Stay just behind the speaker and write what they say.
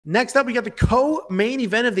Next up, we got the co-main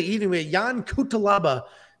event of the evening. We have Jan Cutelaba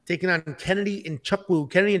taking on Kennedy Nzechukwu.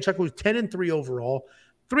 Kennedy Nzechukwu is 10-3 overall,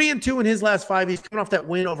 3-2 in his last 5. He's coming off that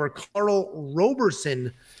win over Carl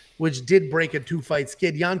Roberson, which did break a 2-fight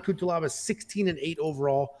skid. Jan Cutelaba 16-8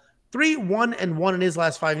 overall, 3-1-1 in his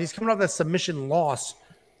last 5. And he's coming off that submission loss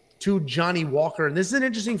to Johnny Walker. And this is an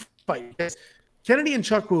interesting fight because Kennedy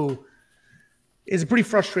Nzechukwu is a pretty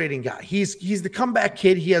frustrating guy. He's the comeback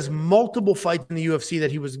kid. He has multiple fights in the UFC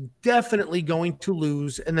that he was definitely going to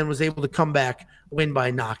lose and then was able to come back, win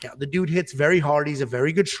by knockout. The dude hits very hard. He's a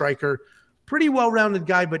very good striker, pretty well-rounded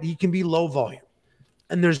guy, but he can be low volume.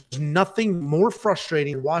 And there's nothing more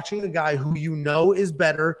frustrating than watching a guy who you know is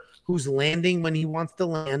better, who's landing when he wants to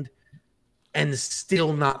land, and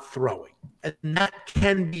still not throwing. And that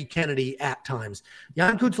can be Kennedy at times.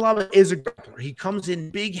 Jan Cutelaba is a grappler. He comes in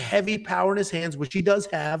big, heavy power in his hands, which he does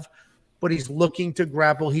have, but he's looking to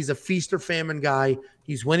grapple. He's a feast or famine guy.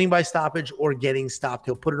 He's winning by stoppage or getting stopped.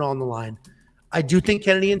 He'll put it on the line. I do think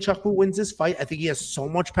Kennedy Nzechukwu wins this fight. I think he has so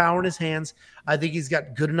much power in his hands. I think he's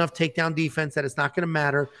got good enough takedown defense that it's not going to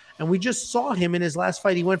matter. And we just saw him in his last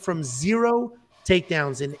fight. He went from 0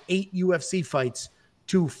 takedowns in 8 UFC fights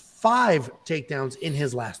to 5 takedowns in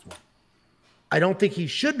his last one. I don't think he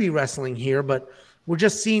should be wrestling here, but we're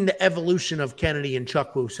just seeing the evolution of Kennedy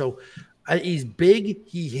Nzechukwu. So he's big,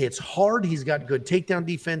 he hits hard, he's got good takedown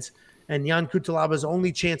defense, and Jan Cutelaba's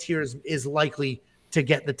only chance here is likely to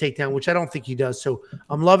get the takedown, which I don't think he does. So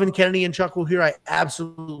I'm loving Kennedy Nzechukwu here. I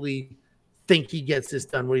absolutely think he gets this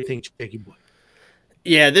done. What do you think, Jakey Boy?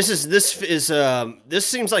 Yeah, this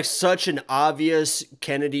seems like such an obvious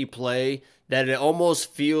Kennedy play that it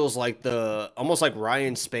almost feels like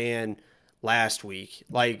Ryan Spann last week.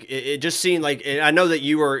 Like it just seemed like, I know that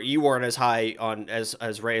you weren't as high on as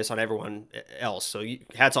Reyes on everyone else. So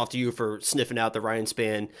hats off to you for sniffing out the Ryan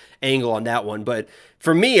Spann angle on that one. But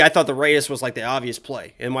for me, I thought the Reyes was like the obvious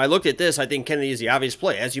play. And when I looked at this, I think Kennedy is the obvious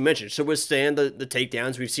play, as you mentioned, to withstand the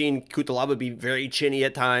takedowns. We've seen Cutelaba be very chinny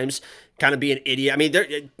at times, kind of be an idiot. I mean,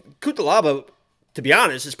 Cutelaba, to be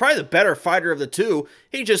honest, is probably the better fighter of the two.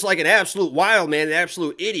 He's just like an absolute wild man, an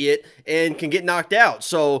absolute idiot, and can get knocked out.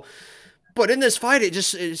 So, but in this fight, it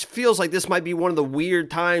feels like this might be one of the weird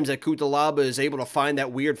times that Cutelaba is able to find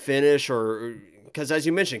that weird finish, or because, as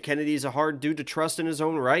you mentioned, Kennedy's a hard dude to trust in his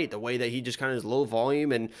own right, the way that he just kind of is low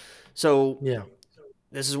volume. And so yeah,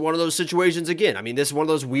 this is one of those situations again. I mean, this is one of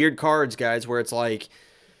those weird cards, guys, where it's like,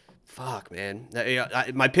 fuck, man.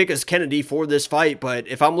 My pick is Kennedy for this fight, but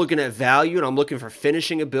if I'm looking at value and I'm looking for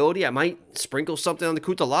finishing ability, I might sprinkle something on the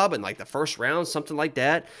Cutelaba in like the first round, something like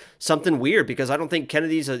that, something weird, because I don't think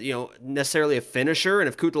Kennedy's necessarily a finisher, and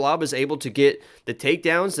if Cutelaba is able to get the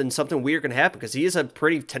takedowns, then something weird can happen, because he is a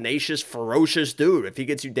pretty tenacious, ferocious dude. If he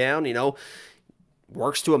gets you down,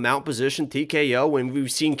 works to a mount position, TKO, and we've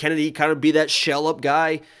seen Kennedy kind of be that shell-up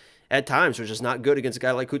guy at times, which is not good against a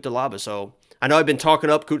guy like Cutelaba. So I know I've been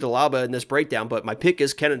talking up Cutelaba in this breakdown, but my pick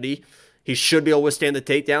is Kennedy. He should be able to withstand the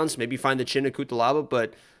takedowns, maybe find the chin of Cutelaba,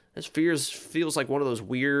 but this feels like one of those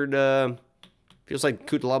weird, feels like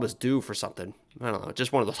Cutelaba's due for something. I don't know,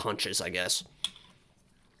 just one of those hunches, I guess.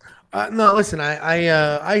 No, listen,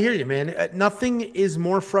 I hear you, man. Nothing is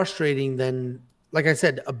more frustrating than, like I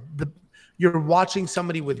said, you're watching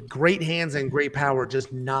somebody with great hands and great power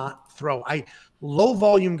just not throw. Low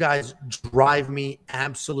volume guys drive me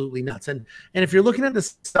absolutely nuts. And if you're looking at the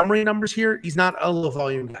summary numbers here, he's not a low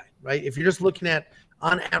volume guy, right? If you're just looking at,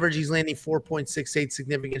 on average, he's landing 4.68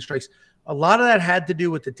 significant strikes. A lot of that had to do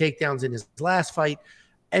with the takedowns in his last fight.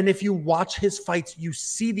 And if you watch his fights, you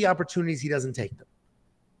see the opportunities he doesn't take them.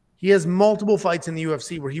 He has multiple fights in the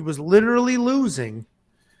UFC where he was literally losing,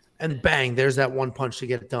 and bang, there's that one punch to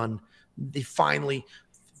get it done. They finally,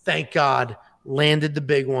 thank God, landed the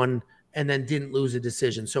big one and then didn't lose a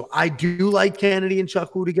decision. So I do like Kennedy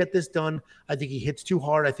Nzechukwu to get this done. I think he hits too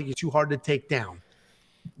hard. I think he's too hard to take down.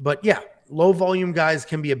 But yeah, low volume guys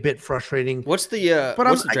can be a bit frustrating. What's the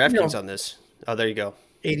DraftKings on this? Oh, there you go.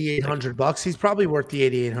 $8,800. He's probably worth the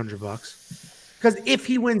 $8,800. Because if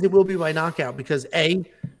he wins, it will be by knockout, because A,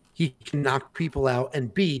 he can knock people out,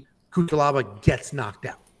 and B, Cutelaba gets knocked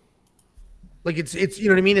out. Like it's you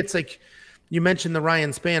know what I mean? It's like you mentioned the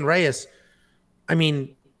Ryan Spann Reyes. I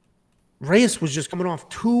mean, Reyes was just coming off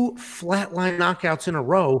 2 flatline knockouts in a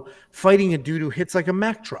row, fighting a dude who hits like a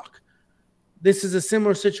Mack truck. This is a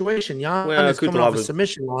similar situation. Jan is coming off a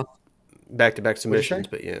submission loss. Back-to-back submissions,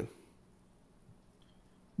 but yeah.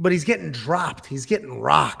 But he's getting dropped. He's getting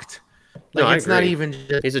rocked. Like, no, it's not even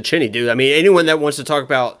just... He's a chinny dude. I mean, anyone that wants to talk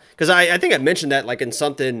about... Because I think I mentioned that like in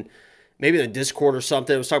something maybe in the Discord or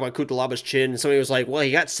something. I was talking about Cutelaba's chin, and somebody was like, well,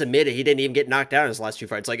 he got submitted. He didn't even get knocked out in his last 2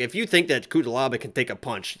 fights. Like, if you think that Cutelaba can take a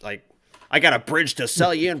punch, like, I got a bridge to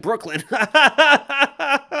sell you in Brooklyn.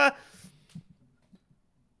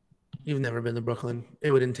 You've never been to Brooklyn.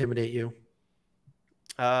 It would intimidate you.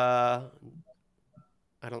 I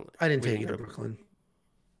didn't take you to Brooklyn.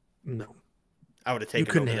 No. I would have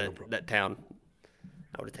taken over that town.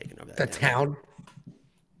 I would have taken over that town.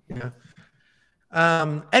 Yeah.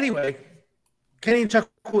 Anyway, Kenny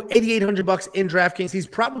Nzechukwu, $8,800 in DraftKings. He's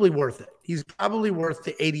probably worth it. He's probably worth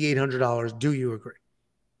the $8,800. Do you agree?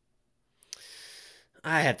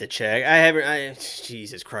 I have to check.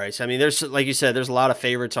 Jesus Christ. I mean, there's, like you said, there's a lot of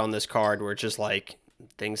favorites on this card where it's just like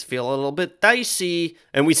things feel a little bit dicey.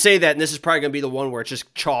 And we say that, and this is probably going to be the one where it's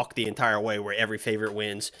just chalk the entire way, where every favorite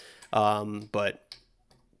wins. But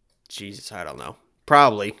Jesus, I don't know.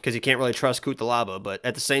 Probably, because you can't really trust Cutelaba. But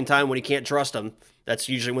at the same time, when you can't trust him, that's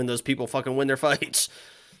usually when those people fucking win their fights.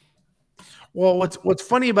 Well, what's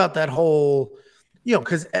funny about that whole,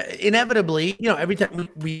 because inevitably, every time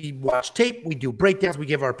we watch tape, we do breakdowns, we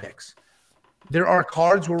give our picks. There are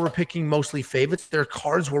cards where we're picking mostly favorites. There are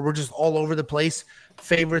cards where we're just all over the place,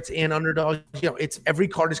 favorites and underdogs. Every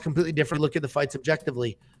card is completely different. Look at the fights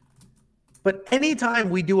objectively. But anytime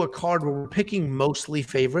we do a card where we're picking mostly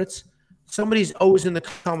favorites, somebody's always in the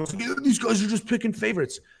comments, yeah, these guys are just picking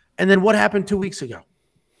favorites. And then what happened 2 weeks ago?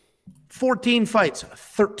 14 fights,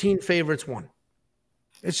 13 favorites won.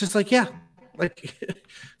 It's just like, yeah. Like,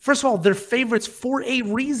 first of all, they're favorites for a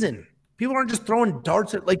reason. People aren't just throwing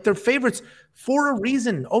darts at, like, they're favorites for a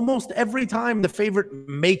reason. Almost every time the favorite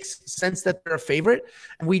makes sense that they're a favorite,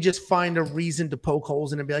 and we just find a reason to poke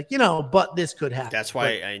holes in it and be like, but this could happen. That's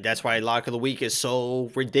why Lock of the Week is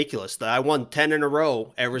so ridiculous. I won 10 in a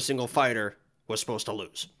row. Every single fighter was supposed to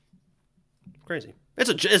lose. Crazy.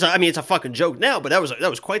 It's a fucking joke now, but that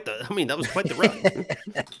was quite the run.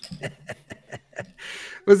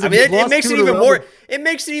 It makes it even more. It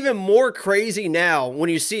makes it even more crazy now when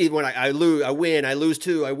you see when I lose, I win, I lose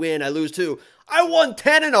 2, I win, I lose 2. I won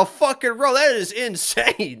 10 in a fucking row. That is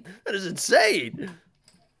insane. That is insane.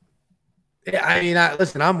 Yeah,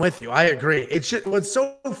 listen, I'm with you. I agree. It's just, what's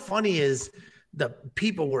so funny is the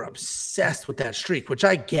people were obsessed with that streak, which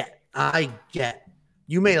I get.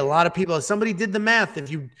 You made a lot of people. Somebody did the math.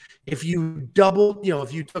 If you doubled,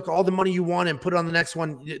 if you took all the money you won and put it on the next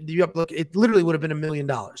one, it literally would have been $1 million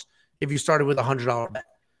if you started with $100 bet.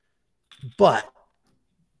 But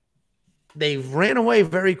they ran away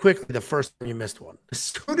very quickly the first time you missed one. As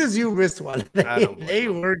soon as you missed one, they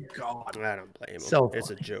were gone. I don't blame them. So it's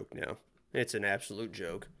a joke now. It's an absolute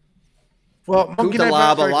joke. Well,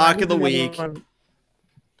 Cutelaba, Lock of the Week.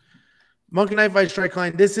 Monkey Knife Fight Strike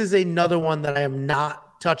Line. This is another one that I am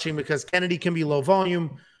not touching because Kennedy can be low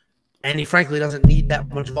volume, and he frankly doesn't need that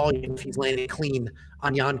much volume if he's landing clean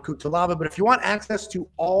on Jan Cutelaba. But if you want access to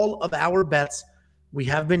all of our bets, we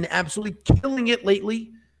have been absolutely killing it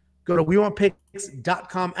lately. Go to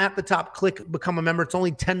WeWantPicks.com. At the top, click Become a Member. It's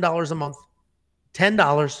only $10 a month.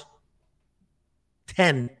 $10.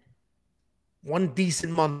 10. One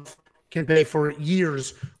decent month can pay for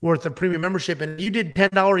years worth of premium membership. And you did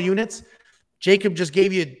 $10 units. Jacob just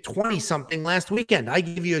gave you 20-something last weekend. I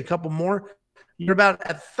give you a couple more. You're about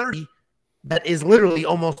at 30. That is literally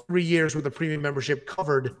almost 3 years worth of premium membership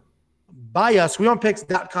covered by us.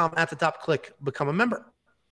 WeWantPicks.com. At the top, click Become a Member.